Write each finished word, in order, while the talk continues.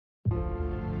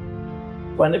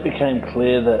When it became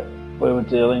clear that we were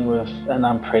dealing with an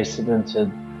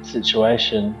unprecedented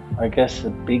situation, I guess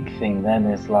the big thing then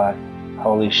is like,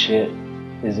 holy shit,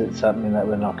 is it something that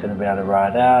we're not going to be able to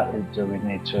ride out? Do we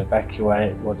need to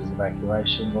evacuate? What does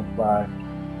evacuation look like?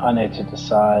 I need to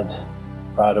decide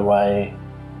right away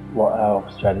what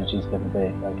our strategy is going to be,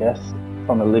 I guess.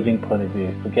 From a living point of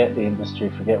view, forget the industry,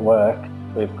 forget work.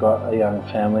 We've got a young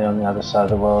family on the other side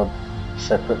of the world,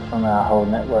 separate from our whole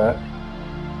network.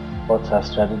 What's our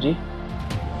strategy?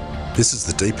 This is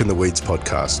the Deep in the Weeds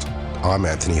podcast. I'm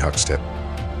Anthony Huckstep.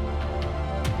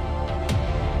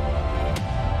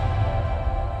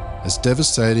 As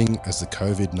devastating as the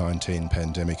COVID-19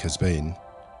 pandemic has been,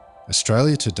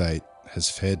 Australia to date has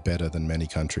fared better than many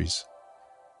countries.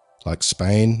 Like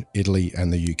Spain, Italy,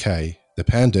 and the UK, the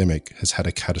pandemic has had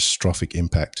a catastrophic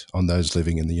impact on those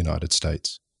living in the United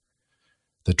States.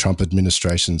 The Trump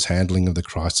administration's handling of the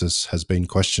crisis has been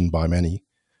questioned by many,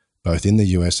 both in the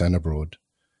US and abroad.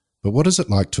 But what is it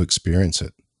like to experience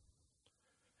it?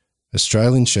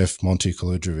 Australian chef Monty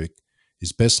Kaludrovic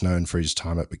is best known for his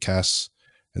time at Bacchus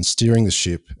and steering the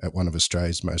ship at one of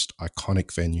Australia's most iconic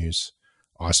venues,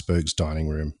 Iceberg's Dining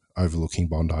Room, overlooking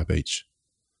Bondi Beach.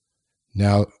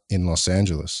 Now in Los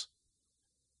Angeles,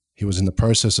 he was in the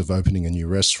process of opening a new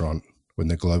restaurant when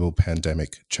the global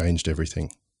pandemic changed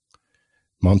everything.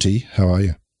 Monty, how are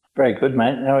you? Very good,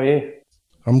 mate. How are you?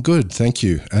 I'm good, thank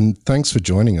you. And thanks for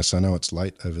joining us. I know it's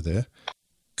late over there.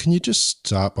 Can you just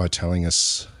start by telling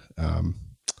us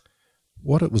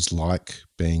what it was like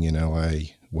being in LA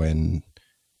when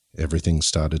everything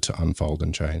started to unfold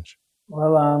and change?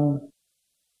 Well,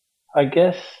 I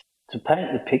guess to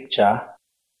paint the picture,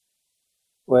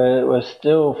 we're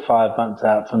still 5 months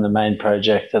out from the main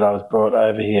project that I was brought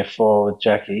over here for with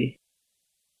Jackie.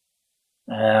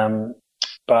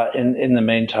 But in the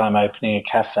meantime, opening a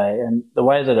cafe. And the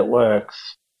way that it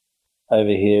works over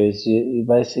here is you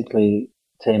basically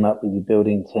team up with your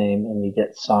building team and you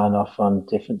get sign off on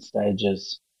different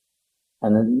stages.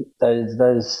 And then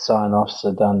those sign offs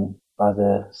are done by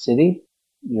the city,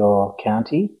 your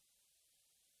county,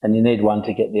 and you need one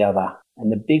to get the other.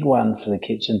 And the big one for the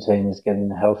kitchen team is getting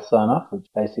the health sign off, which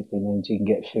basically means you can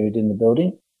get food in the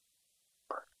building.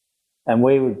 And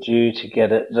we were due to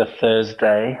get it the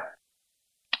Thursday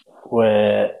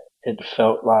where it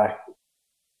felt like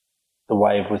the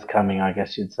wave was coming, I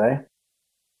guess you'd say.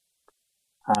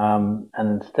 And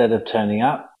instead of turning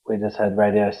up, we just had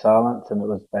radio silence, and it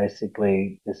was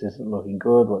basically, this isn't looking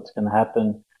good, what's going to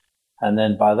happen? And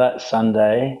then by that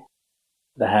Sunday,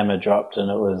 the hammer dropped and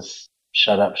it was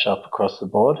shut up shop across the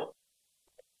board.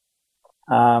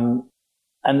 And,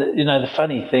 you know, the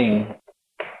funny thing,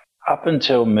 up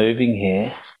until moving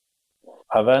here,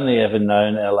 I've only ever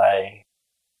known LA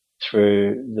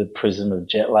through the prism of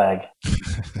jet lag.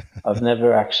 I've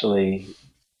never actually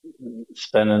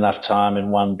spent enough time in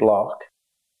one block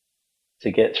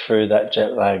to get through that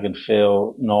jet lag and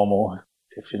feel normal,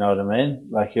 if you know what I mean.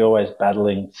 Like, you're always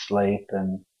battling sleep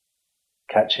and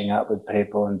catching up with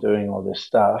people and doing all this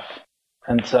stuff.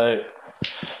 And so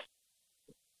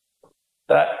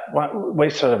that we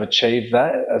sort of achieved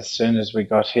that as soon as we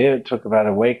got here. It took about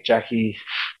a week. Jackie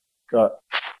got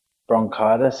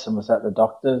bronchitis and was at the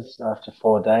doctor's after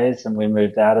 4 days, and we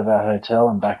moved out of our hotel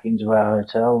and back into our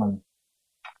hotel, and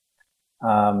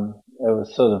there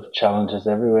was sort of challenges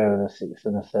everywhere with a 6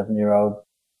 and a 7-year-old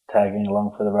tagging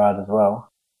along for the ride as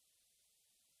well.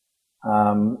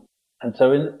 And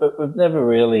so but we've never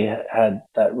really had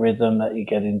that rhythm that you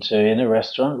get into in a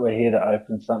restaurant. We're here to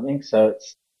open something, so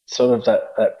it's sort of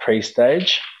that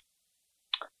pre-stage.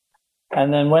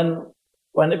 And then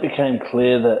when it became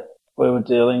clear that we were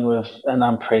dealing with an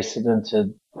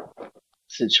unprecedented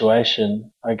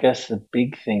situation, I guess the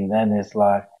big thing then is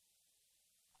like,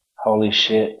 holy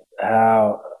shit,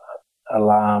 how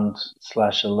alarmed /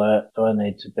 alert do I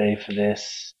need to be for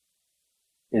this?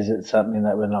 Is it something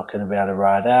that we're not going to be able to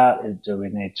ride out? Do we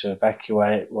need to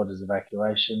evacuate? What does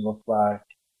evacuation look like?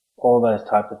 All those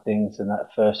type of things. In that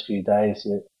first few days,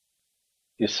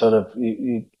 you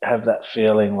have that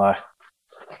feeling like,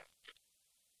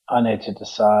 I need to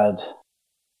decide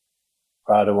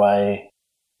right away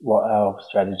what our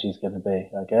strategy is going to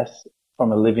be, I guess.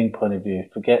 From a living point of view,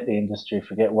 forget the industry,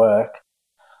 forget work.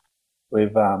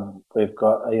 We've got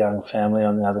a young family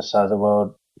on the other side of the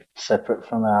world, separate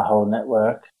from our whole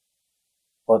network.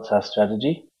 What's our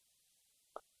strategy?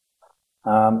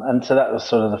 And so that was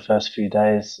sort of the first few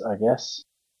days, I guess,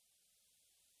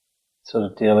 sort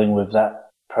of dealing with that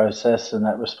process and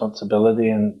that responsibility,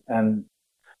 and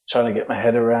trying to get my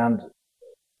head around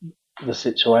the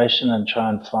situation and try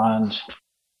and find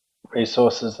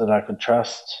resources that I could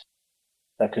trust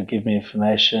that could give me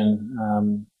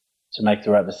information to make the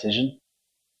right decision.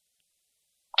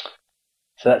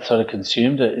 So that sort of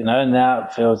consumed it, Now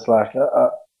it feels like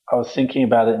I was thinking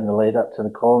about it in the lead up to the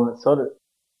call, and it's sort of,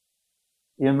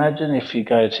 you imagine if you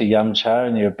go to Yum Cha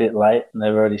and you're a bit late and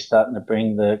they're already starting to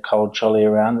bring the cold trolley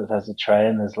around that has a tray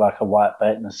and there's like a white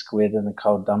bait and a squid and a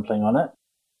cold dumpling on it.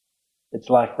 It's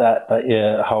like that, but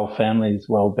your whole family's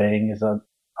well-being is on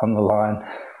the line.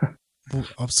 Well,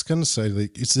 I was going to say,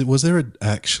 was there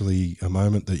actually a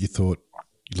moment that you thought,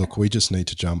 look, we just need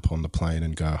to jump on the plane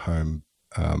and go home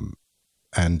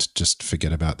and just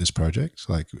forget about this project?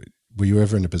 Like, were you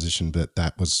ever in a position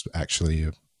that was actually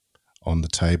on the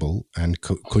table, and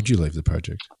could you leave the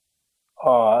project?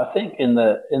 Oh, I think in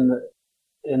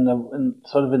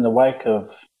sort of in the wake of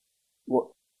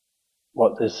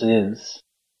what this is,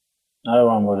 no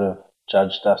one would have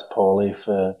judged us poorly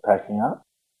for packing up,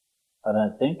 I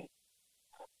don't think.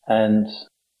 And,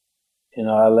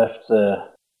 I left the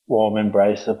warm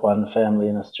embrace of one family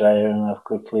in Australia and I've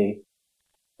quickly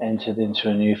entered into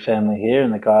a new family here,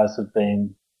 and the guys have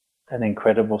been an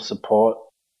incredible support,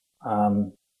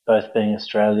 both being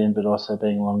Australian but also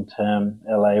being long-term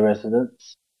LA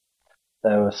residents.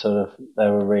 They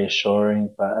were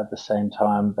reassuring, but at the same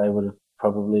time they would have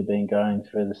probably been going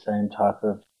through the same type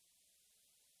of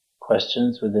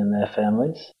questions within their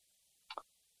families.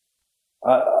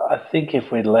 I think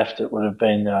if we'd left, it would have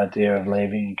been the idea of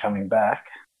leaving and coming back.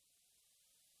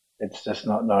 It's just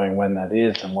not knowing when that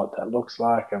is and what that looks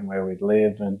like and where we'd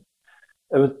live. And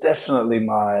it was definitely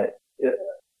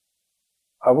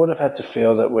I would have had to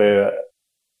feel that we're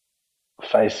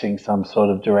facing some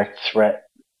sort of direct threat.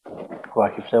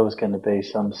 Like if there was going to be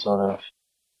some sort of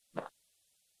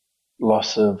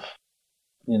loss of,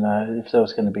 if there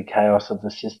was going to be chaos of the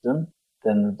system,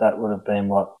 then that would have been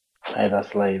what made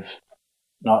us leave.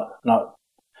 Not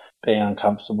being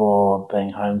uncomfortable or being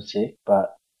homesick,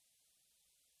 but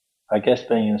I guess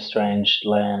being in a strange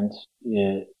land,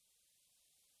 you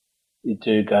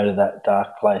do go to that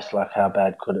dark place, like how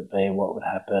bad could it be? What would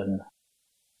happen?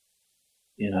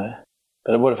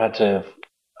 But I would have had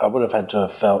to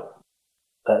have felt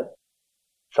that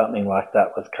something like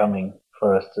that was coming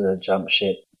for us to jump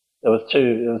ship. It was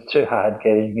too hard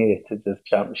getting here to just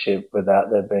jump ship without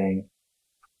there being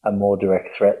a more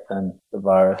direct threat than the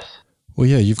virus. Well,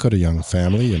 yeah, you've got a young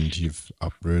family and you've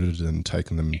uprooted and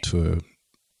taken them to a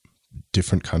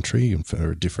different country and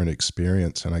for a different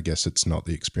experience. And I guess it's not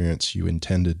the experience you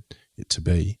intended it to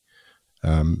be.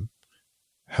 How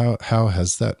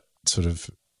has that sort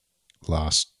of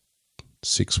last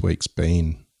 6 weeks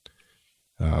been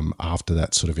after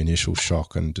that sort of initial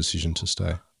shock and decision to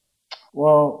stay?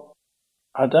 Well,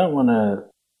 I don't want to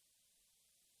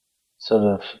sort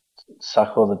of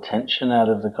suck all the tension out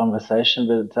of the conversation,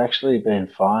 but it's actually been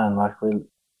fine. Like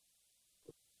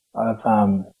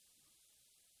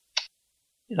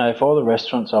if all the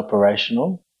restaurants are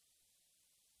operational,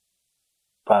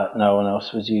 but no one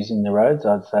else was using the roads,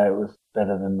 I'd say it was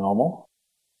better than normal.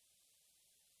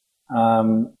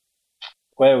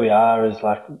 Where we are is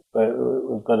like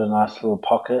we've got a nice little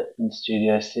pocket in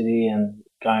Studio City, and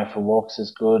going for walks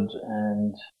is good,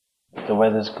 and the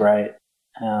weather's great.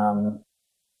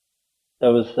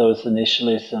 There was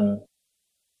initially some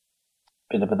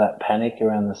bit of that panic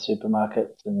around the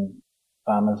supermarkets and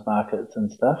farmers markets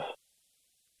and stuff.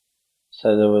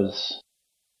 So there was,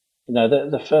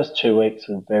 the first 2 weeks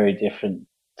were very different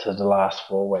to the last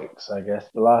 4 weeks, I guess.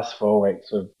 The last 4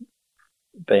 weeks we've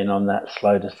been on that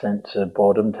slow descent to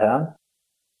boredom town.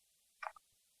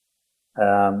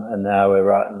 And now we're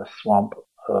right in the swamp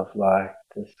of like,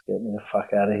 just get me the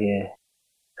fuck out of here.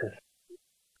 This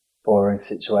boring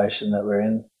situation that we're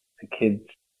in. The kids,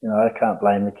 I can't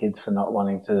blame the kids for not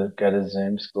wanting to go to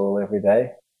Zoom school every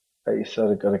day, but you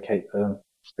sort of got to keep the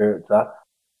spirits up.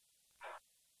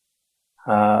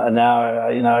 And now,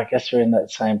 I guess we're in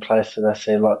that same place that I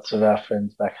see lots of our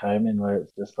friends back home in, where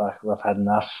it's just like, I've had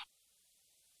enough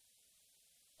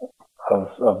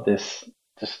of this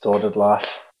distorted life.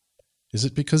 Is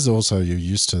it because also you're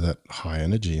used to that high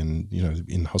energy, and,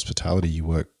 in hospitality you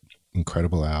work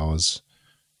incredible hours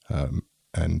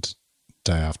and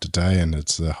day after day, and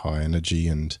it's the high energy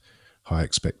and high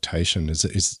expectation. Is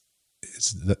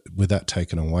that, with that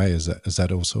taken away, has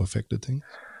that also affected things?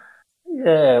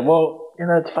 Yeah, well,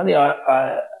 it's funny.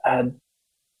 I had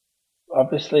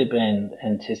obviously been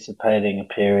anticipating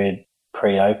a period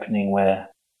pre-opening where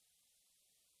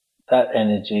that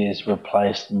energy is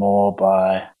replaced more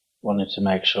by wanting to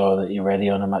make sure that you're ready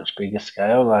on a much bigger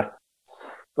scale. Like,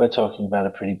 we're talking about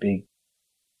a pretty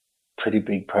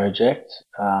big project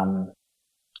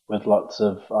with lots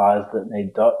of I's that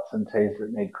need dots and T's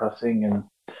that need crossing, and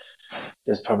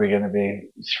there's probably going to be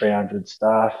 300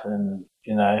 staff, and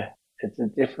it's a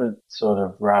different sort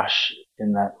of rush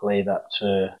in that lead up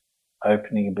to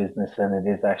opening a business than it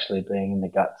is actually being in the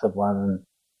guts of one and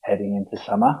heading into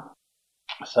summer.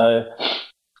 So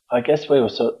I guess we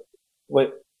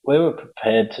were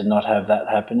prepared to not have that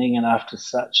happening, and after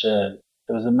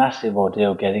it was a massive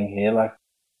ordeal getting here. Like,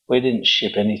 we didn't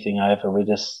ship anything over.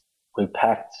 We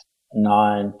packed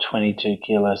 9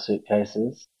 22-kilo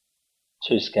suitcases,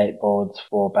 2 skateboards,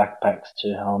 4 backpacks,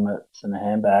 2 helmets, and a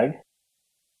handbag.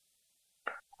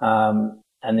 And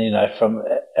from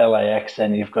LAX,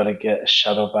 then you've got to get a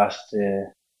shuttle bus to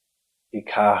your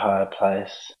car hire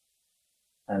place.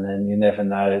 And then you never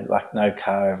know, like, no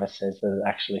car ever says that it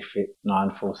actually fit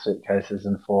 9 full suitcases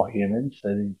and 4 humans. So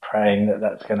you're praying that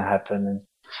that's going to happen. And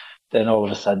then all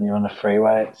of a sudden you're on a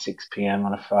freeway at 6 p.m.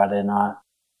 on a Friday night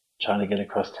trying to get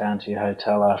across town to your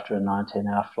hotel after a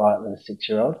 19-hour flight with a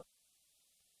 6-year-old.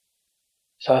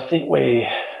 So I think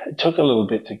it took a little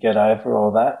bit to get over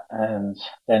all that. And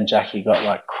then Jackie got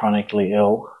like chronically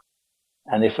ill.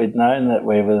 And if we'd known that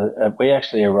we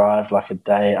actually arrived like a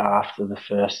day after the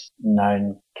first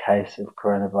known case of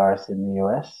coronavirus in the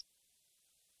US.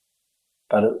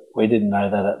 But we didn't know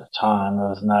that at the time. There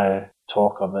was no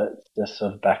talk of it, just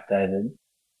sort of backdated.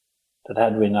 But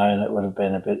had we known, it would have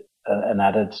been a bit an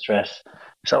added stress.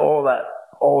 So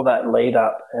all that lead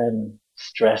up and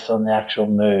stress on the actual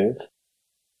move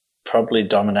probably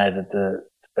dominated the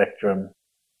spectrum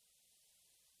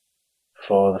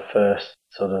for the first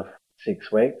sort of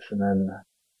 6 weeks, and then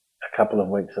a couple of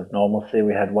weeks of normalcy.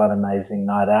 We had one amazing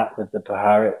night out with the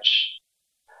Paharic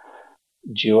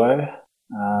duo,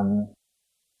 and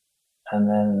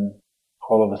then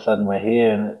all of a sudden we're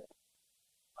here, and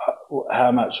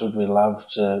how much would we love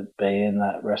to be in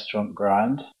that restaurant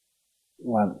grind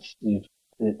once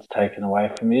it's taken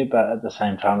away from you, but at the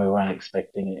same time we weren't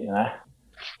expecting it.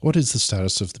 What is the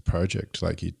status of the project?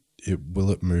 Like,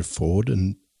 will it move forward,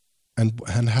 and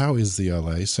how is the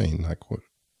LA scene? Like,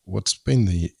 what's been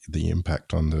the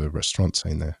impact on the restaurant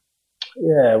scene there?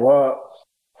 Yeah, well,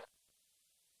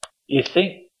 you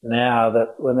think now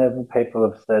that whenever people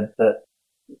have said that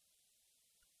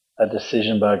a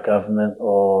decision by government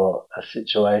or a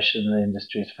situation the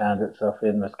industry's found itself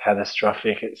in was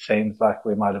catastrophic, it seems like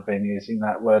we might have been using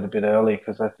that word a bit early,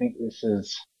 because I think this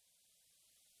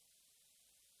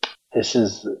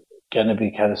is going to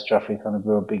be catastrophic on a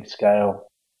real big scale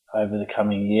over the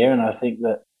coming year. And I think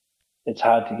that it's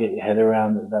hard to get your head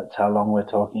around that that's how long we're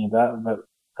talking about, but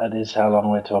that is how long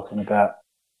we're talking about.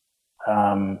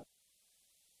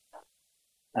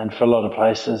 And for a lot of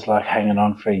places, like hanging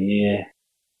on for a year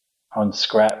on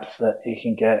scraps that you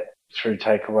can get through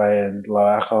takeaway and low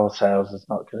alcohol sales is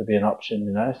not going to be an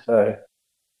option, So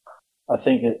I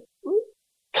think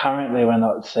currently we're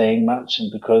not seeing much,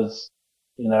 and because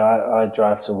I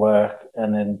drive to work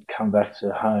and then come back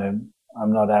to home,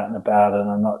 I'm not out and about,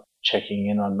 and I'm not checking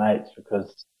in on mates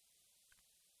because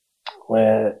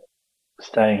we're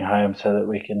staying home so that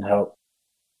we can help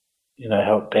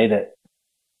beat it.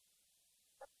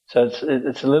 So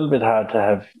it's a little bit hard to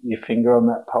have your finger on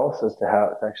that pulse as to how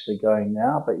it's actually going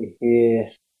now, but you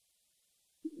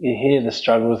hear the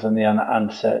struggles and the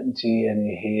uncertainty, and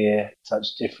you hear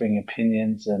such differing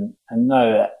opinions, and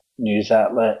no news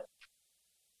outlet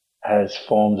has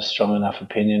formed a strong enough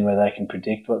opinion where they can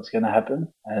predict what's going to happen,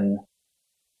 and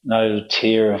no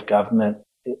tier of government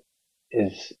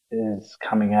is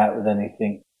coming out with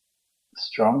anything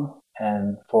strong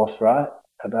and forthright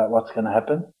about what's going to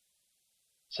happen.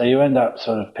 So you end up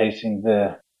sort of piecing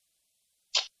the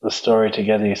story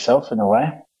together yourself in a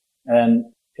way. And,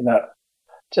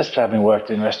 just having worked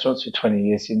in restaurants for 20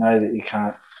 years, you know that you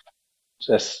can't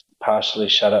just partially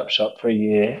shut up shop for a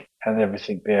year and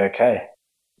everything be okay.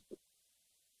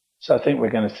 So I think we're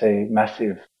going to see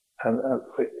massive,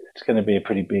 it's going to be a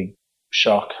pretty big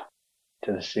shock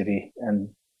to the city, and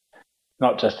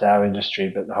not just our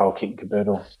industry, but the whole kit and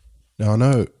caboodle. Now, I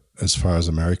know as far as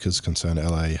America's concerned,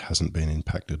 LA hasn't been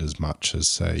impacted as much as,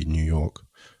 say, New York.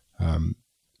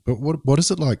 But what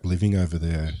is it like living over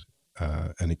there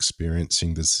and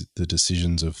experiencing the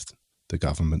decisions of the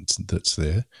government that's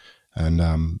there, and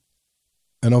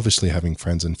obviously having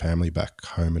friends and family back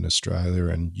home in Australia,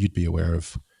 and you'd be aware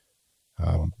of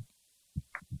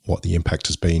what the impact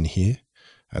has been here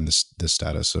and the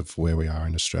status of where we are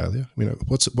in Australia.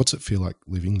 What's it feel like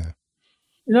living there?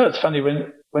 It's funny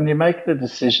when you make the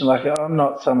decision. Like, I'm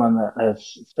not someone that has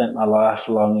spent my life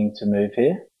longing to move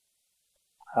here,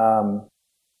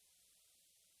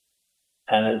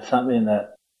 and it's something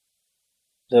that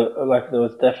there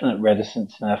was definite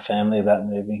reticence in our family about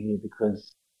moving here,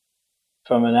 because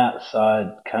from an outside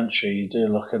country, you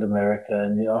do look at America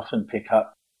and you often pick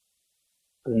up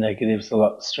the negatives a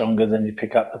lot stronger than you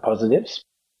pick up the positives.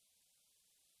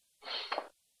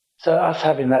 So us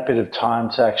having that bit of time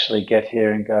to actually get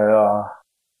here and go, oh,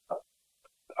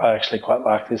 I actually quite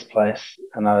like this place,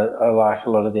 and I like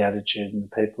a lot of the attitude, and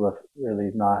the people are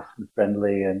really nice and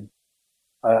friendly, and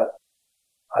I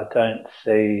don't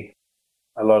see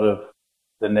a lot of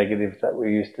the negatives that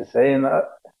we used to see. And,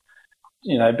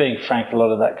 being frank, a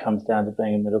lot of that comes down to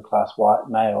being a middle-class white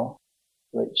male,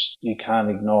 which you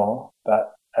can't ignore,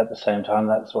 but at the same time,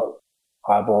 that's what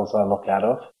eyeballs I look out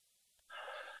of.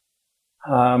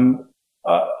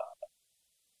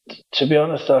 To be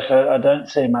honest, I don't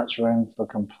see much room for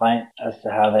complaint as to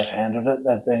how they've handled it.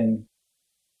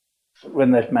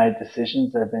 When they've made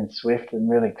decisions, they've been swift and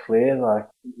really clear. Like,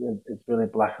 it's really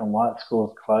black and white.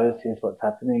 School's closed. Here's what's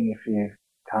happening. If you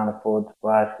can't afford to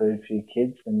buy food for your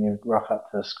kids, then you rock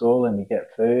up to the school and you get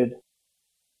food.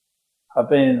 I've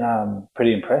been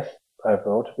pretty impressed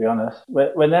overall, to be honest.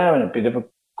 We're now in a bit of a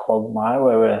quagmire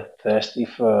where we're thirsty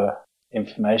for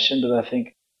information, but I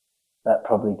think that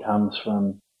probably comes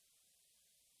from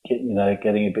getting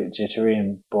a bit jittery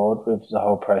and bored with the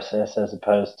whole process, as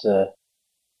opposed to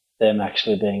them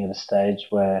actually being at a stage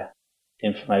where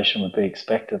information would be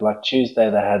expected. Like Tuesday,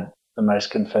 they had the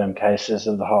most confirmed cases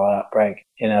of the whole outbreak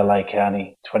in LA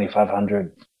County,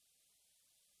 2,500.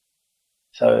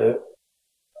 So,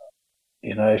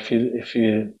 if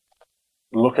you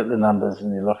look at the numbers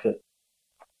and you look at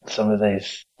some of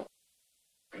these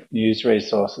news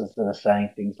resources that are saying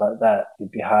things like that,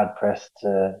 you'd be hard pressed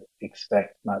to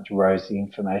expect much rosy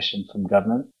information from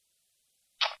government.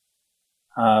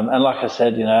 And like I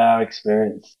said, our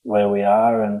experience where we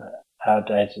are and our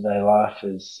day-to-day life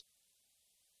is,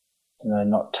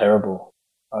 not terrible.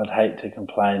 I'd hate to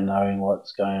complain knowing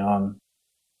what's going on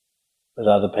with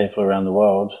other people around the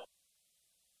world.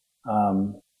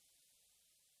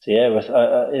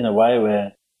 In a way,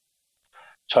 we're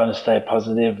trying to stay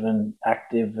positive and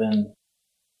active and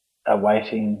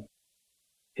awaiting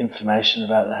information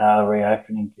about how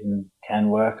reopening can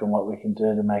work and what we can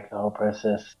do to make the whole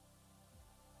process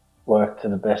work to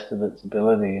the best of its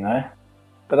ability,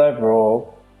 But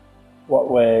overall, what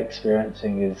we're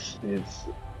experiencing is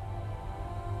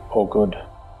all good.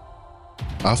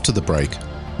 After the break,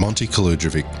 Monty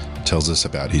Kaludrovic tells us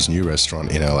about his new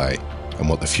restaurant in LA and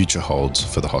what the future holds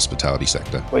for the hospitality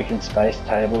sector. We can space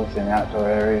tables in outdoor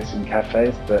areas and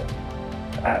cafes, but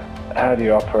how do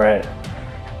you operate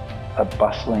a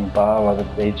bustling bar while the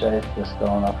DJ's just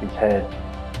going off his head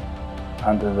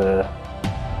under the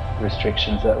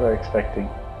restrictions that we're expecting?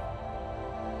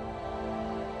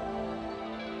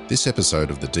 This episode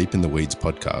of the Deep in the Weeds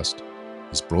podcast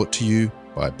is brought to you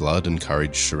by Blood and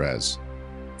Courage Shiraz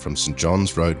from St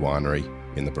John's Road Winery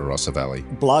in the Barossa Valley.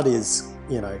 Blood is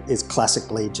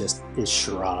classically just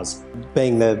Shiraz,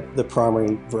 being the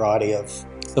primary variety of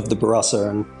the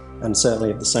Barossa and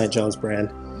certainly of the St John's brand.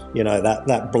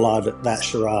 That blood, that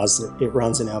Shiraz, it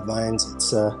runs in our veins.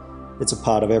 It's a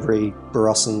part of every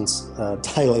Barossan's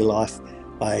daily life.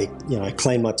 I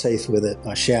clean my teeth with it.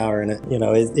 I shower in it.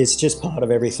 It's just part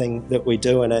of everything that we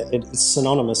do, and it's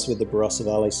synonymous with the Barossa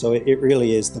Valley. So it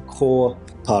really is the core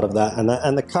part of that,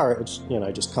 and the courage,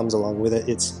 just comes along with it.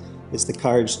 It's the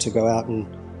courage to go out and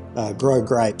grow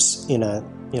grapes in an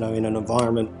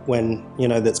environment when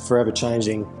that's forever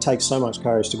changing. It takes so much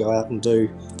courage to go out and do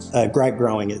grape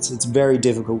growing. It's a very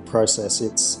difficult process.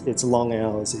 It's long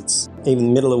hours. It's even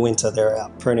the middle of winter they're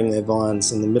out pruning their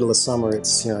vines. In the middle of summer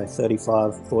it's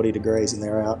 35, 40 degrees and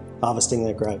they're out harvesting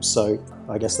their grapes. So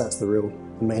I guess that's the real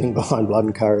meaning behind Blood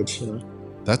and Courage.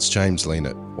 That's James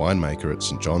Leanett, winemaker at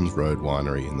St John's Road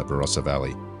Winery in the Barossa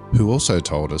Valley, who also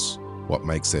told us what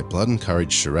makes their Blood and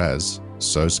Courage Shiraz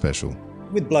so special.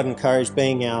 With Blood and Courage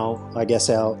being our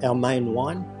main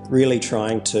wine, really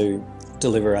trying to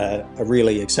deliver a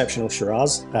really exceptional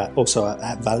Shiraz, also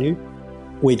at value.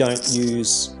 We don't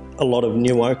use a lot of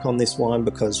new oak on this wine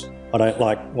because I don't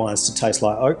like wines to taste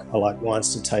like oak. I like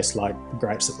wines to taste like the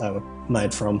grapes that they were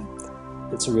made from.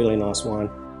 It's a really nice wine.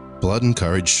 Blood and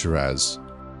Courage Shiraz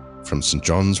from St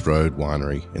John's Road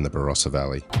Winery in the Barossa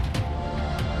Valley.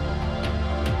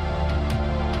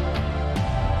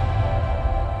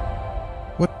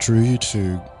 What drew you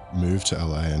to move to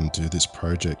LA and do this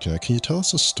project? Can you tell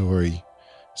us a story,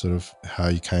 sort of how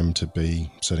you came to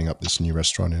be setting up this new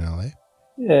restaurant in LA?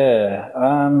 Yeah,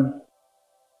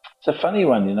 it's a funny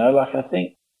one, I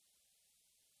think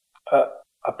I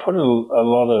put a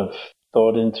lot of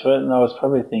thought into it, and I was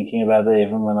probably thinking about it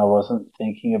even when I wasn't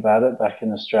thinking about it back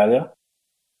in Australia.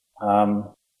 I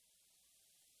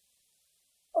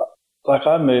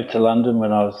moved to London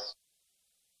when I was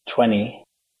 20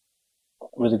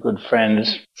 with a good friend,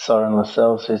 Soren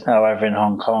Lascelles, who's now over in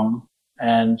Hong Kong.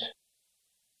 And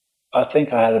I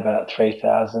think I had about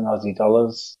 3,000 Aussie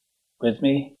dollars with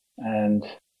me and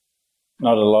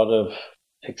not a lot of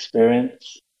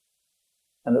experience.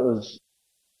 And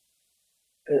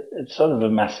it's sort of a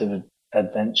massive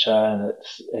adventure, and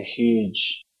it's a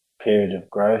huge period of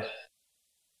growth,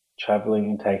 traveling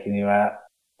and taking you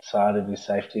outside of your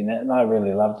safety net. And I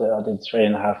really loved it. I did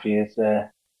 3.5 years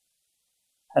there.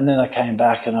 And then I came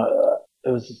back, and it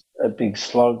was a big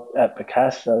slog at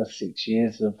Becasse. That was 6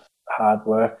 years of hard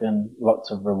work and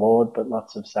lots of reward, but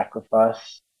lots of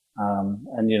sacrifice.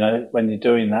 And, you know, when you're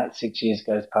doing that, 6 years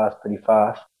goes past pretty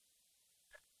fast.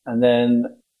 And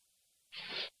then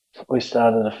we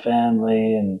started a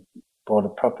family and bought a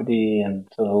property and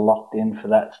sort of locked in for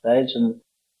that stage. And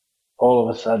all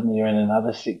of a sudden you're in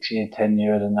another 6-year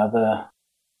tenure at another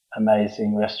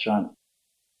amazing restaurant.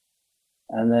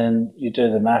 And then you do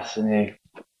the maths and you're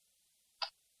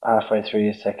halfway through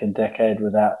your second decade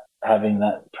without having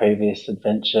that previous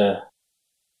adventure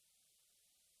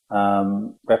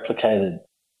replicated.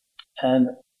 And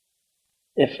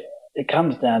if it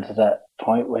comes down to that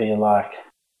point where you're like,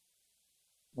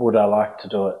 would I like to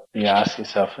do it? You ask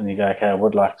yourself and you go, okay, I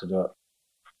would like to do it.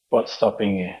 What's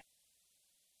stopping you?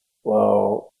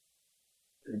 Well,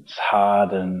 it's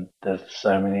hard and there's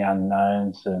so many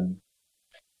unknowns and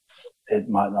it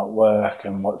might not work,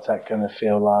 and what's that going to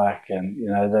feel like? And, you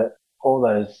know, that all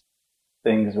those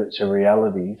things which are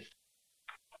realities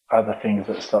are the things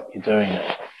that stop you doing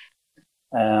it.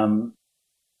 And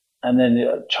then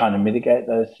you're trying to mitigate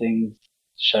those things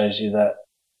shows you that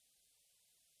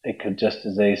it could just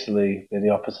as easily be the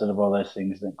opposite of all those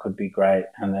things, and it could be great,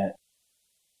 and it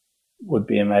would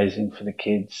be amazing for the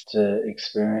kids to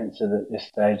experience it at this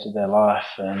stage of their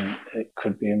life, and it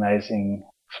could be amazing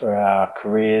for our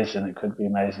careers, and it could be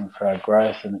amazing for our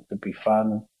growth, and it could be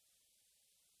fun.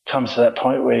 It comes to that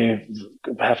point where you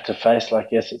have to face, like,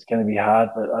 yes, it's going to be hard,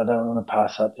 but I don't want to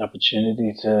pass up the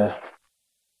opportunity to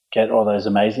get all those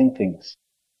amazing things.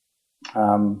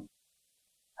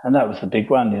 And that was the big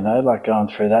one, you know, like going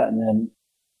through that. And then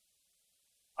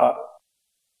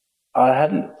I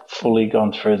hadn't fully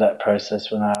gone through that process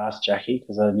when I asked Jackie,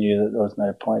 because I knew that there was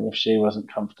no point if she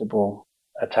wasn't comfortable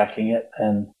attacking it.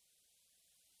 And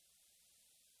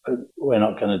we're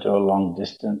not going to do a long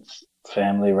distance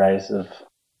family raise of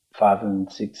 5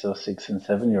 and 6 or 6 and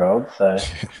 7 year olds. So,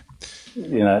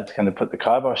 you know, it's going to put the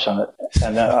kibosh on it.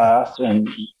 And I asked her, and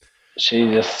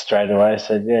she just straight away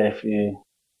said, yeah, if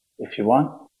you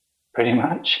want, pretty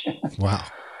much. Wow.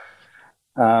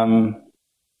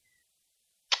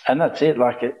 And that's it.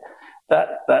 Like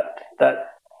that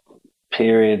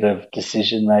period of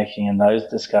decision making and those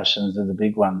discussions are the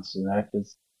big ones, you know,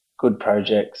 because good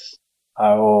projects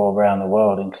are all around the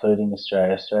world, including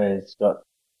Australia. Australia's got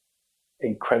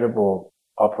incredible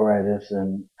operators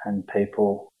and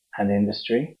people and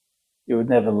industry. You would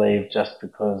never leave just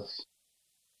because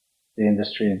the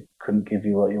industry couldn't give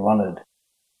you what you wanted.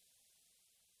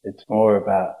 It's more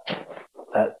about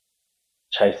that,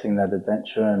 chasing that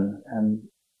adventure, and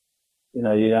you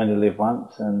know, you only live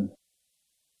once. And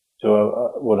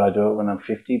would I do it when I'm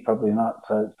 50? Probably not.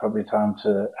 So it's probably time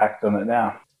to act on it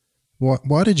now.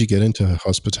 Why did you get into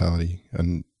hospitality?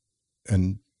 And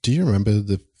do you remember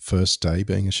the first day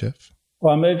being a chef?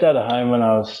 Well, I moved out of home when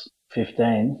I was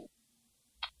 15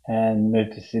 and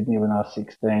moved to Sydney when I was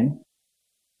 16.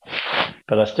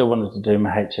 But I still wanted to do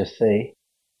my HSC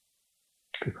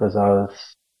because I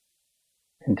was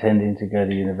intending to go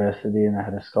to university and I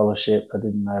had a scholarship. I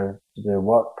didn't know to do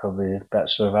what, probably a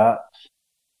Bachelor of Arts.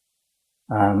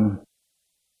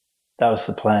 That was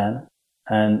the plan.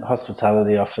 And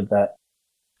hospitality offered that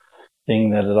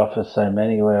thing that it offers so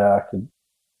many, where I could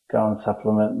go and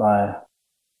supplement my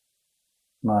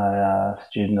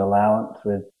student allowance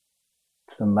with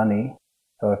some money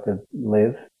so I could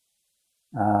live.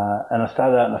 And I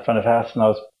started out in the front of house, and I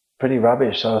was pretty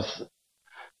rubbish. I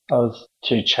was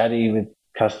too chatty with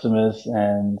customers,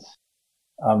 and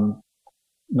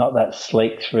not that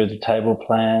sleek through the table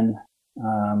plan.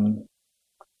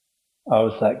 I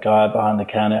was that guy behind the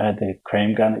counter who had the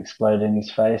cream gun explode in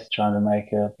his face trying to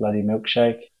make a bloody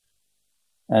milkshake.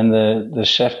 And the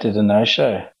chef did a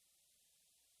no-show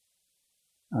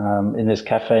in this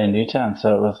cafe in Newtown.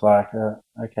 So it was like,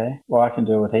 okay, well, I can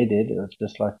do what he did. It was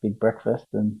just like big breakfast,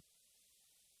 and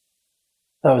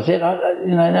that was it.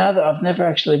 Now that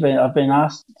I've been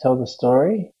asked to tell the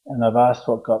story, and I've asked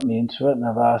what got me into it, and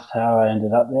I've asked how I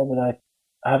ended up there, but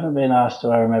I haven't been asked, do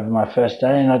I remember my first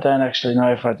day, and I don't actually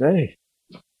know if I do.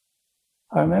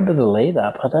 I remember the lead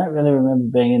up. I don't really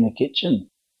remember being in the kitchen.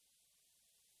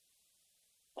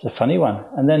 it's a funny one.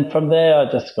 And then from there,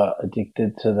 I just got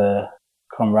addicted to the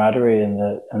camaraderie and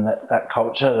that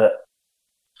culture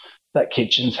that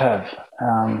kitchens have.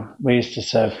 We used to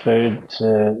serve food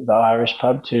to the Irish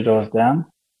pub 2 doors down,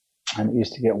 and it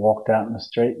used to get walked out in the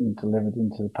street and delivered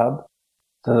into the pub.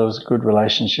 So there was a good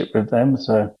relationship with them.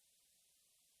 So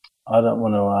I don't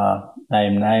want to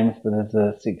name names, but as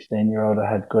a 16-year-old,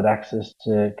 I had good access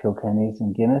to Kilkenny's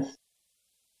and Guinness.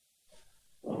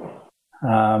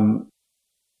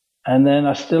 And then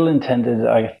I still intended,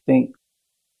 I think,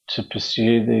 to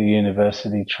pursue the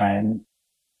university train,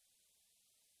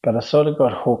 but I sort of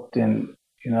got hooked in,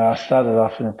 I started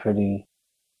off in a pretty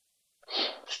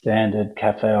standard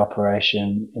cafe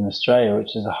operation in Australia,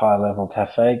 which is a high-level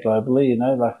cafe globally,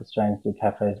 like Australians do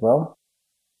cafes well.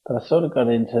 But I sort of got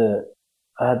into,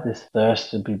 I had this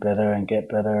thirst to be better and get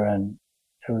better, and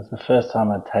it was the first time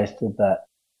I'd tasted that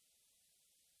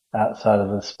outside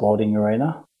of the sporting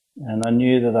arena. And I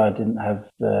knew that I didn't have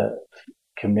the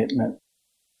commitment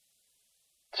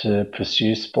to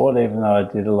pursue sport, even though I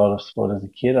did a lot of sport as a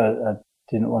kid. I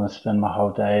didn't want to spend my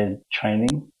whole day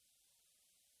training.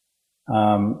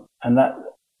 And that,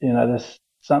 there's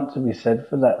something to be said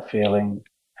for that feeling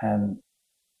and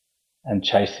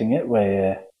chasing it,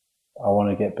 where I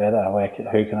want to get better.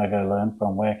 Who can I go learn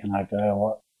from? Where can I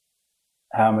go?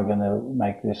 How am I going to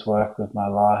make this work with my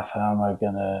life? How am I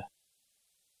going to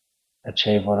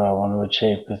achieve what I want to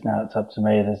achieve? Because now it's up to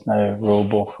me. There's no rule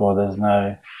book or there's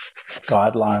no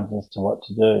guidelines as to what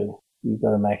to do. You've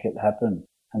got to make it happen.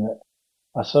 And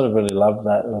I sort of really loved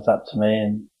that. It was up to me,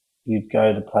 and you'd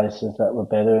go to places that were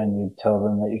better and you'd tell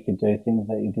them that you could do things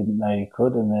that you didn't know you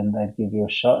could, and then they'd give you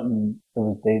a shot, and it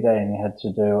was D-Day and you had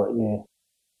to do what you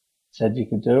said you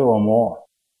could do or more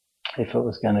if it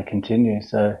was going to continue.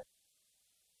 So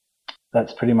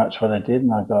that's pretty much what I did,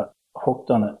 and I got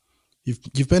hooked on it.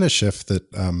 You've been a chef that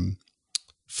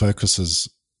focuses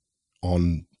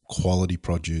on quality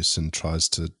produce and tries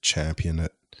to champion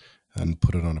it and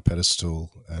put it on a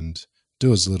pedestal and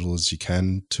do as little as you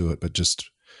can to it, but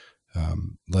just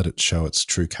let it show its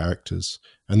true characters.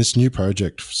 And this new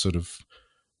project sort of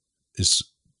is,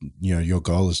 your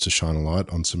goal is to shine a light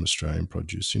on some Australian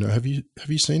produce. Have you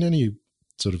seen any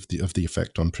sort of the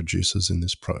effect on producers in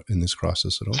this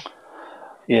crisis at all?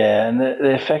 Yeah, and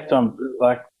the effect on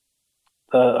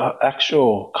the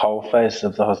actual coalface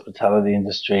of the hospitality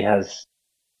industry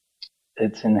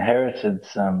it's inherited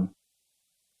some.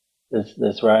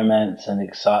 There's romance and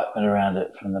excitement around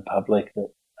it from the public that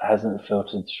hasn't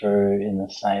filtered through in the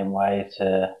same way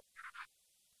to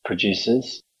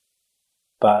producers.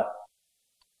 But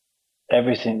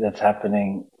everything that's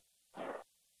happening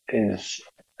is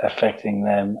affecting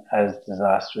them as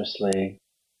disastrously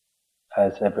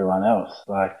as everyone else.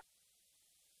 Like,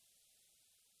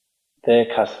 their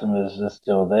customers are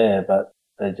still there, but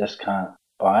they just can't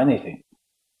buy anything.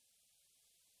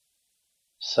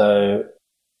 So,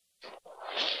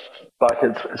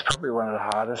 it's probably one of the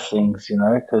hardest things,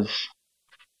 because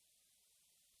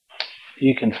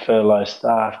you can furlough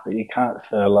staff, but you can't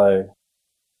furlough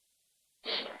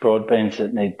broad beans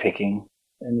that need picking,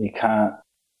 and you can't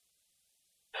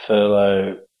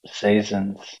furlough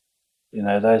seasons.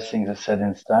 Those things are set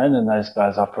in stone, and those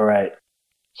guys operate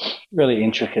really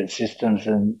intricate systems,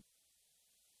 and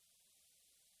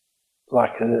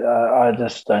I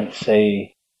just don't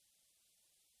see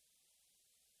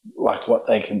what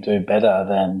they can do better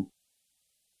than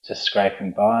just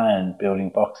scraping by and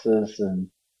building boxes and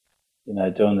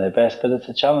doing their best. But it's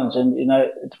a challenge, and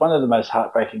it's one of the most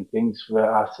heartbreaking things for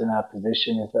us in our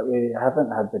position is that we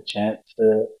haven't had the chance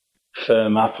to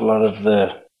firm up a lot of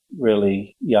the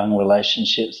really young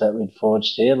relationships that we'd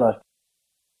forged here.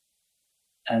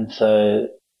 And so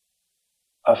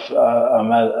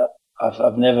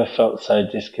I've never felt so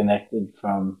disconnected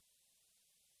from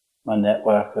my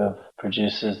network of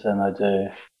producers than I do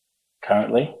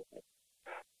currently.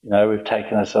 We've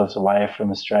taken ourselves away from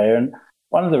Australia, and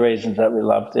one of the reasons that we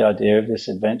loved the idea of this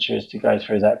adventure is to go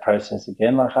through that process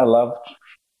again. I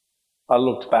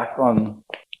looked back on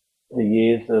the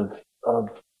years of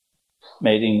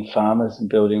meeting farmers and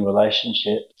building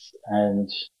relationships and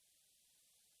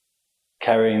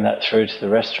carrying that through to the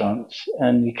restaurants,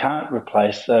 and you can't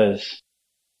replace those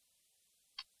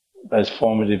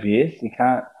formative years. You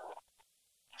can't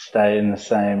stay in the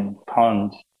same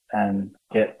pond and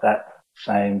get that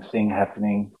same thing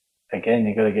happening again.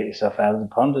 You've got to get yourself out of the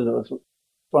pond. And it was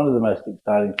one of the most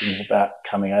exciting things about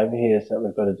coming over here is that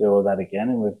we've got to do all that again,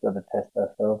 and we've got to test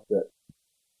ourselves that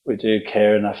we do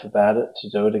care enough about it to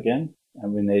do it again,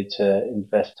 and we need to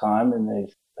invest time in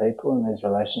these people and these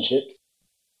relationships.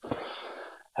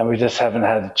 And we just haven't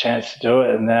had a chance to do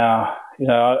it. And now,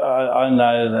 I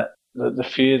know that the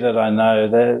few that I know,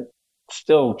 they're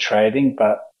still trading,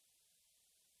 but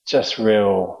just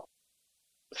real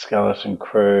skeleton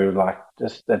crew, like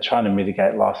just they're trying to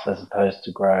mitigate loss as opposed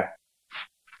to grow.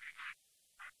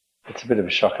 It's a bit of a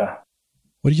shocker.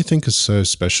 What do you think is so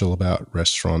special about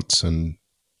restaurants, and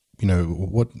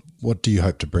what do you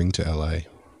hope to bring to LA?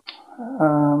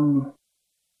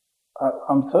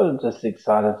 I'm sort of just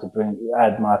excited to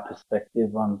add my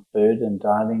perspective on food and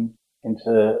dining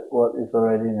into what is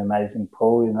already an amazing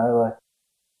pool. Like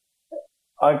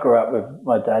I grew up with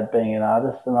my dad being an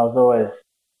artist, and I was always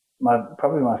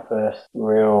probably my first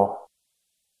real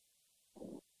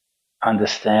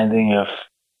understanding of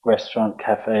restaurant,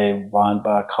 cafe, wine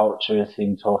bar culture is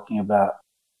him talking about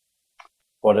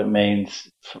what it means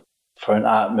for an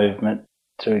art movement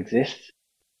to exist,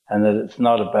 and that it's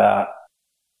not about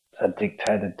a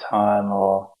dictated time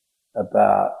or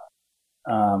about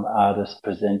artists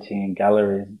presenting in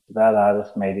galleries. It's about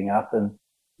artists meeting up, and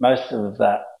most of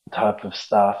that type of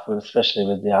stuff, especially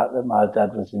with the art that my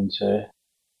dad was into,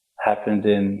 happened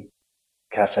in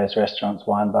cafes, restaurants,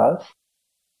 wine bars,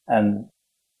 and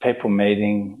people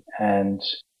meeting, and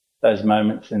those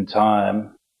moments in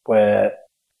time where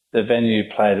the venue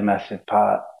played a massive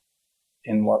part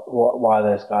in why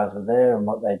those guys were there and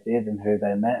what they did and who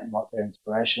they met and what their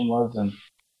inspiration was. And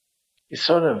it's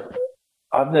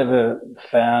I've never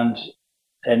found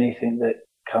anything that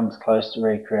comes close to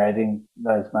recreating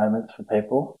those moments for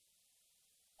people.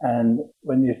 And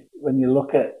when you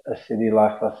look at a city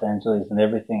like Los Angeles and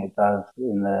everything it does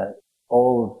in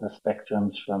all of the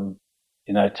spectrums from,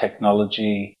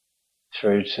 technology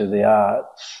through to the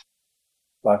arts,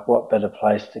 like what better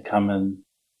place to come and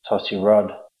toss your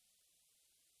rod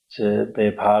to be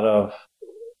a part of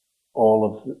all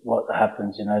of what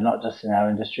happens, not just in our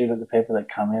industry, but the people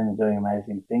that come in and doing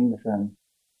amazing things. And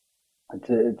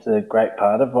it's a great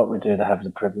part of what we do to have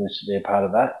the privilege to be a part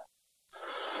of that.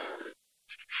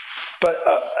 But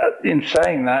in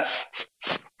saying that,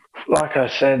 like I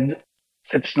said,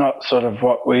 it's not sort of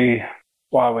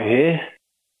why we're here.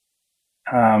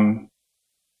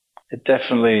 It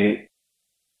definitely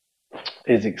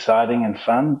is exciting and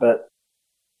fun, but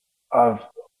I've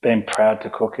been proud to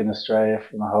cook in Australia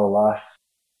for my whole life,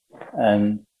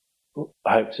 and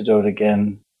hope to do it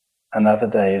again another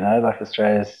day. Like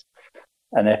Australia's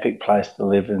an epic place to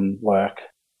live and work.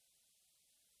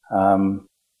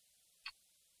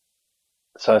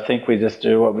 So I think we just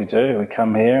do what we do. We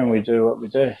come here and we do what we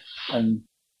do, and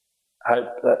hope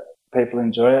that people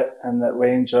enjoy it and that we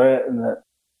enjoy it and that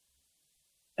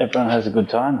everyone has a good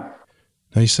time.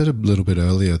 Now, you said a little bit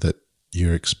earlier that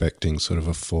you're expecting sort of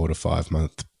a 4 to 5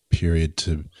 month period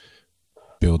to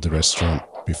build the restaurant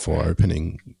before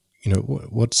opening.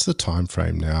 What's the time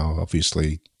frame now?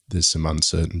 Obviously, there's some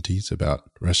uncertainties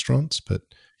about restaurants, but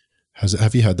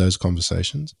have you had those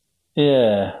conversations?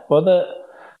 Yeah. Well,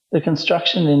 the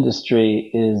construction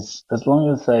industry is, as long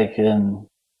as they can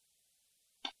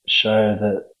show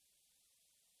that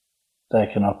they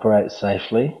can operate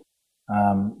safely,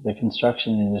 the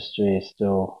construction industry is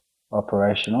still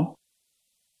operational.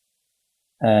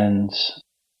 And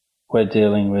we're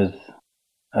dealing with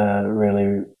a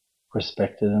really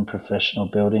respected and professional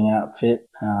building outfit.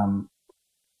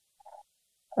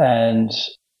 And,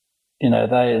 they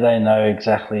know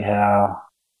exactly how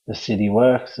the city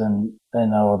works, and they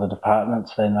know all the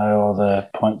departments, they know all the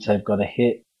points they've got to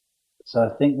hit. So I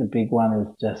think the big one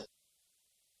is just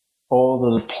all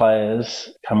the players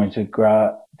coming to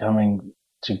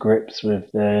grips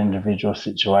with their individual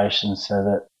situations so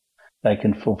that they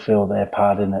can fulfill their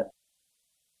part in it.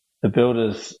 The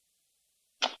builders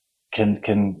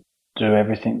can do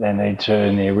everything they need to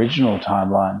in the original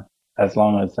timeline, as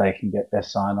long as they can get their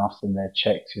sign-offs and their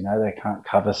checks. They can't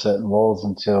cover certain walls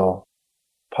until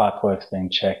pipework's been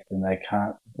checked, and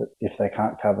if they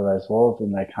can't cover those walls,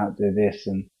 then they can't do this.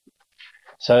 And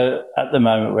so at the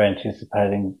moment, we're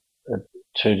anticipating a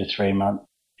 2 to 3 month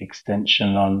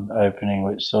extension on opening,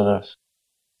 which sort of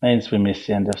means we miss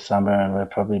the end of summer, and we're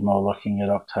probably more looking at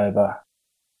October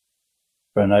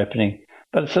for an opening.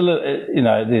 But it's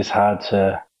it is hard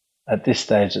at this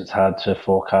stage, it's hard to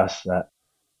forecast that.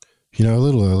 A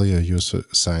little earlier you were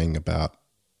saying about,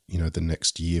 the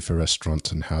next year for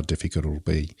restaurants and how difficult it'll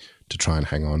be to try and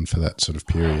hang on for that sort of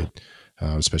period,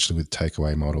 especially with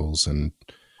takeaway models and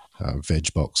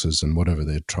veg boxes and whatever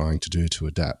they're trying to do to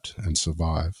adapt and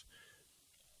survive.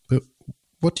 But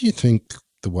what do you think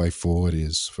the way forward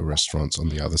is for restaurants on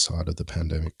the other side of the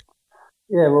pandemic?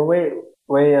 Yeah, well,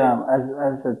 we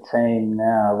as a team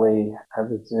now, we have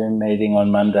a Zoom meeting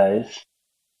on Mondays,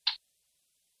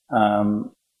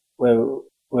 where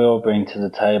we all bring to the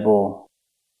table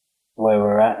where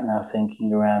we're at in our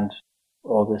thinking around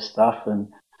all this stuff, and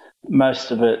most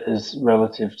of it is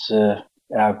relative to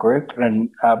our group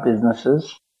and our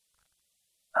businesses.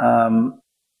 And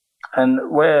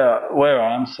where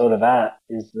I'm sort of at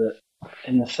is that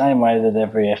in the same way that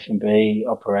every F&B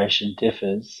operation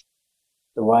differs,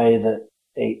 the way that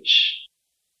each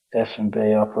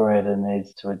F&B operator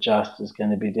needs to adjust is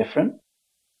going to be different.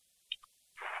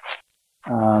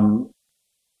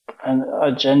 And I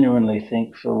genuinely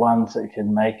think for ones that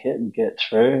can make it and get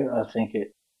through, I think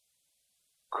it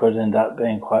could end up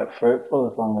being quite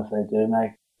fruitful as long as they do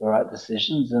make the right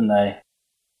decisions and they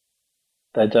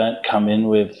don't come in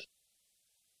with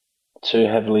too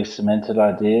heavily cemented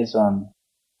ideas on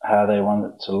how they want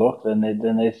it to look. Then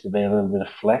there needs to be a little bit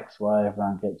of flex while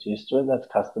everyone gets used to it. That's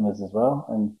customers as well.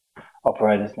 And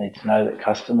operators need to know that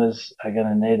customers are going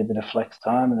to need a bit of flex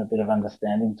time and a bit of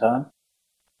understanding time.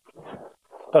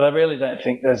 But I really don't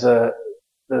think there's a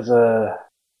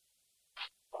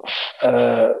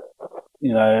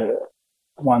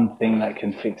one thing that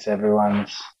can fix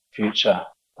everyone's future.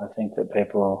 I think that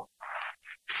people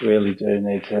really do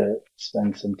need to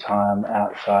spend some time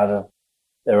outside of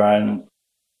their own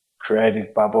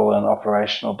creative bubble and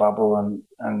operational bubble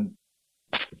and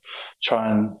try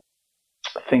and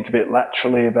think a bit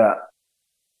laterally about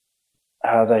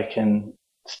how they can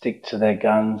stick to their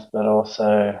guns, but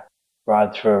also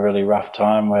ride through a really rough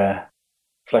time where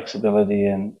flexibility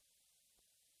and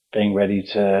being ready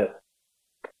to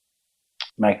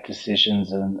make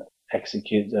decisions and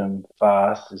execute them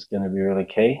fast is going to be really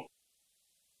key.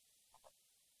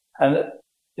 And,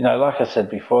 like I said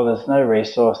before, there's no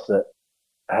resource that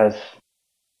has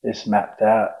this mapped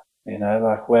out,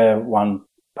 like we're one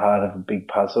part of a big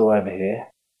puzzle over here.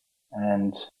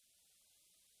 And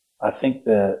I think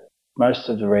that most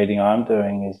of the reading I'm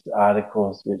doing is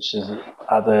articles which is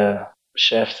other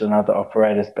chefs and other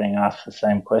operators being asked the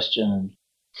same question and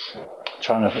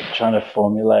trying to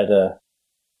formulate a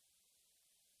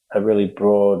really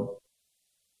broad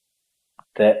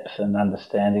depth and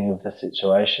understanding of the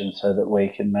situation so that we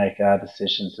can make our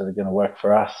decisions that are going to work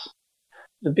for us.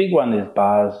 The big one is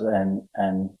bars and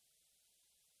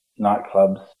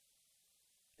nightclubs.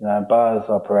 Bars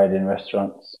operate in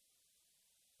restaurants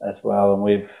as well, and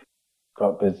we've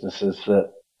got businesses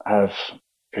that have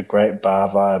a great bar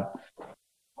vibe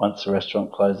once the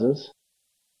restaurant closes.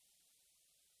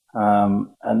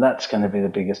 And that's going to be the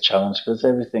biggest challenge because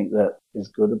everything that is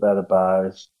good about a bar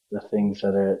is the things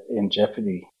that are in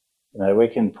jeopardy. We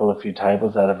can pull a few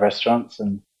tables out of restaurants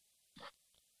and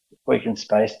we can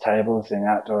space tables in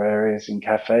outdoor areas in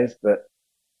cafes, but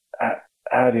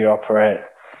how do you operate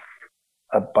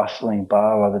a bustling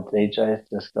bar while the DJ is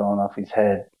just going off his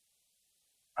head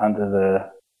under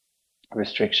the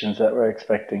restrictions that we're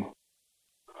expecting?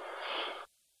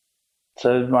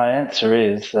 So my answer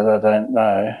is that I don't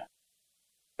know,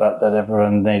 but that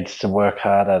everyone needs to work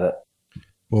hard at it.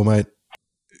 Well, mate,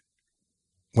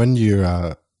 when you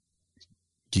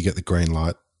get the green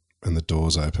light and the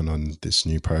doors open on this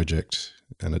new project,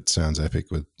 and it sounds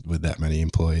epic with that many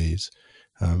employees,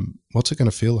 what's it going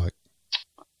to feel like?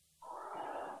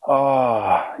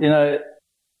 Oh,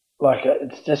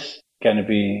 it's just going to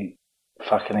be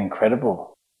fucking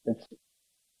incredible. It's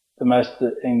the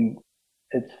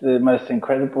most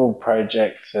incredible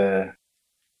project to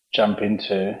jump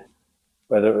into,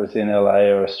 whether it was in LA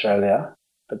or Australia.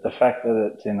 But the fact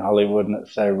that it's in Hollywood and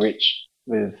it's so rich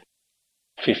with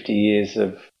 50 years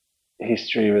of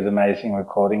history with amazing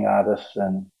recording artists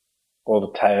and all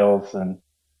the tales and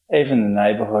even the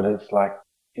neighborhood, it's like,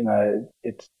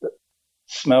 it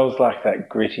smells like that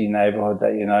gritty neighborhood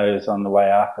that is on the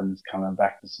way up and is coming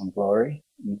back to some glory.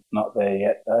 It's not there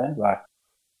yet though.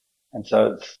 And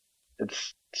so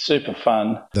it's super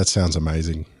fun. That sounds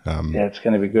amazing. Yeah, it's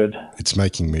going to be good. It's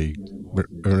it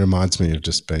reminds me of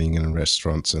just being in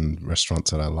restaurants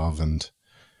that I love, and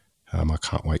I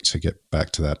can't wait to get back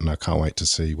to that, and I can't wait to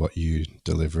see what you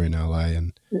deliver in LA.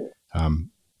 And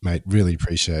mate, really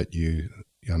appreciate you.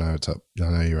 I know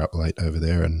you're up late over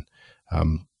there, and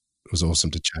it was awesome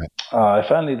to chat. Oh,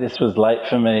 if only this was late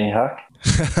for me, Huck.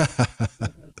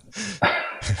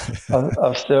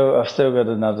 I've still got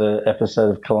another episode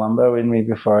of Columbo in me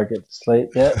before I get to sleep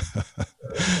yet.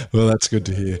 Well, that's good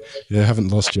to hear. You haven't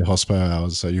lost your hospo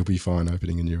hours, so you'll be fine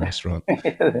opening a new restaurant.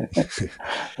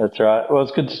 That's right. Well,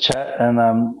 it's good to chat,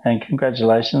 and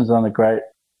congratulations on a great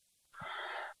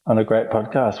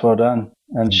podcast. Well done,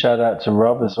 and shout out to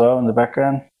Rob as well in the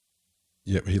background.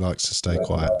 Yep, he likes to stay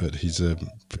quiet, but he's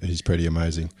pretty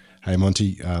amazing. Hey,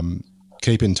 Monty,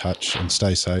 keep in touch and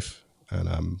stay safe,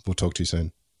 and we'll talk to you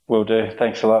soon. Will do.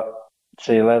 Thanks a lot.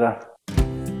 See you later.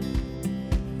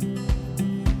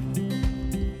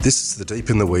 This is the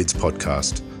Deep in the Weeds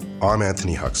podcast. I'm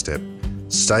Anthony Huckstep.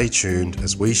 Stay tuned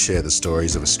as we share the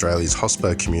stories of Australia's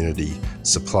hospo community,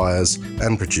 suppliers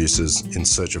and producers in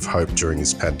search of hope during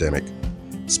this pandemic.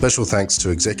 Special thanks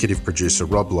to executive producer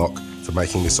Rob Locke for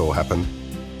making this all happen.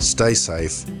 Stay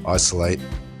safe, isolate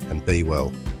and be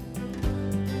well.